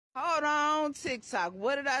Hold on, TikTok.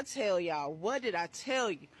 What did I tell y'all? What did I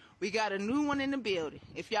tell you? We got a new one in the building.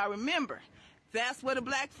 If y'all remember, that's where the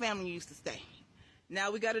black family used to stay.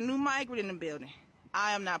 Now we got a new migrant in the building.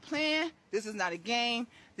 I am not playing. This is not a game.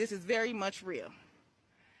 This is very much real.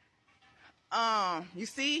 You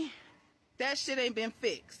see, that shit ain't been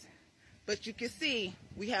fixed. But you can see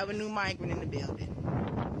we have a new migrant in the building.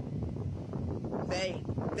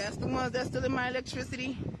 That's the ones that's still in my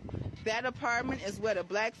electricity. That apartment is where the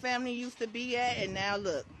black family used to be at, and now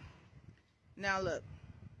look. Now look.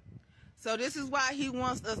 So this is why he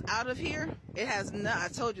wants us out of here. It has not, I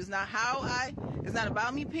told you, it's not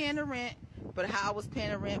about me paying the rent, but how I was paying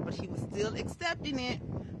the rent, but he was still accepting it.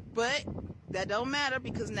 But that don't matter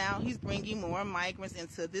because now he's bringing more migrants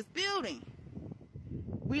into this building.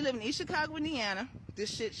 We live in East Chicago, Indiana. This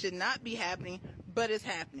shit should not be happening, but it's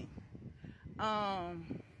happening. I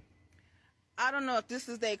don't know if this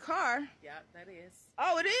is their car. Yeah, that is.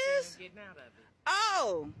 Oh, it is? Getting out of it.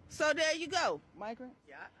 Oh, so there you go. Migrant?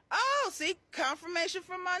 Yeah. Oh, see, confirmation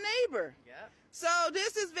from my neighbor. Yeah. So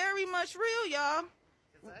this is very much real, y'all.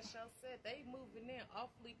 Because I sure said they moving in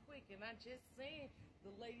awfully quick, and I just seen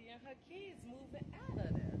the lady and her kids moving out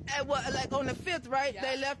of there. At what, like on the 5th, right? Yeah.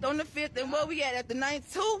 They left on the 5th, and where we at the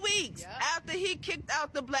 9th? 2 weeks after he kicked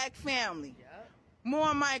out the black family. Yeah.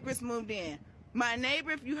 More migrants moved in. My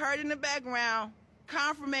neighbor, if you heard in the background,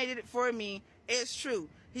 confirmated it for me. It's true.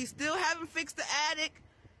 He still haven't fixed the attic.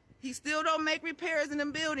 He still don't make repairs in the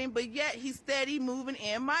building, but yet he's steady moving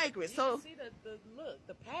in migrants. So you see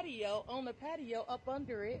the patio on the patio up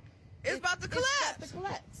under it. It's about to collapse. It's about to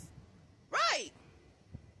collapse. Right.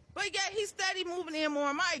 But yet he's steady moving in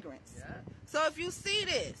more migrants. Yeah. So if you see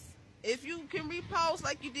this, if you can repost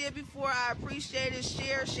like you did before, I appreciate it.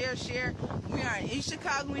 Share. We are in East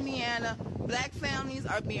Chicago, Indiana. Black families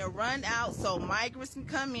are being run out so migrants can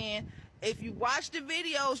come in. If you watch the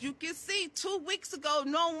videos, you can see 2 weeks ago,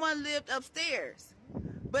 no one lived upstairs.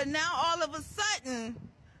 But now all of a sudden,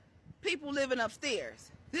 people living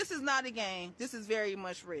upstairs. This is not a game. This is very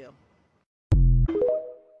much real.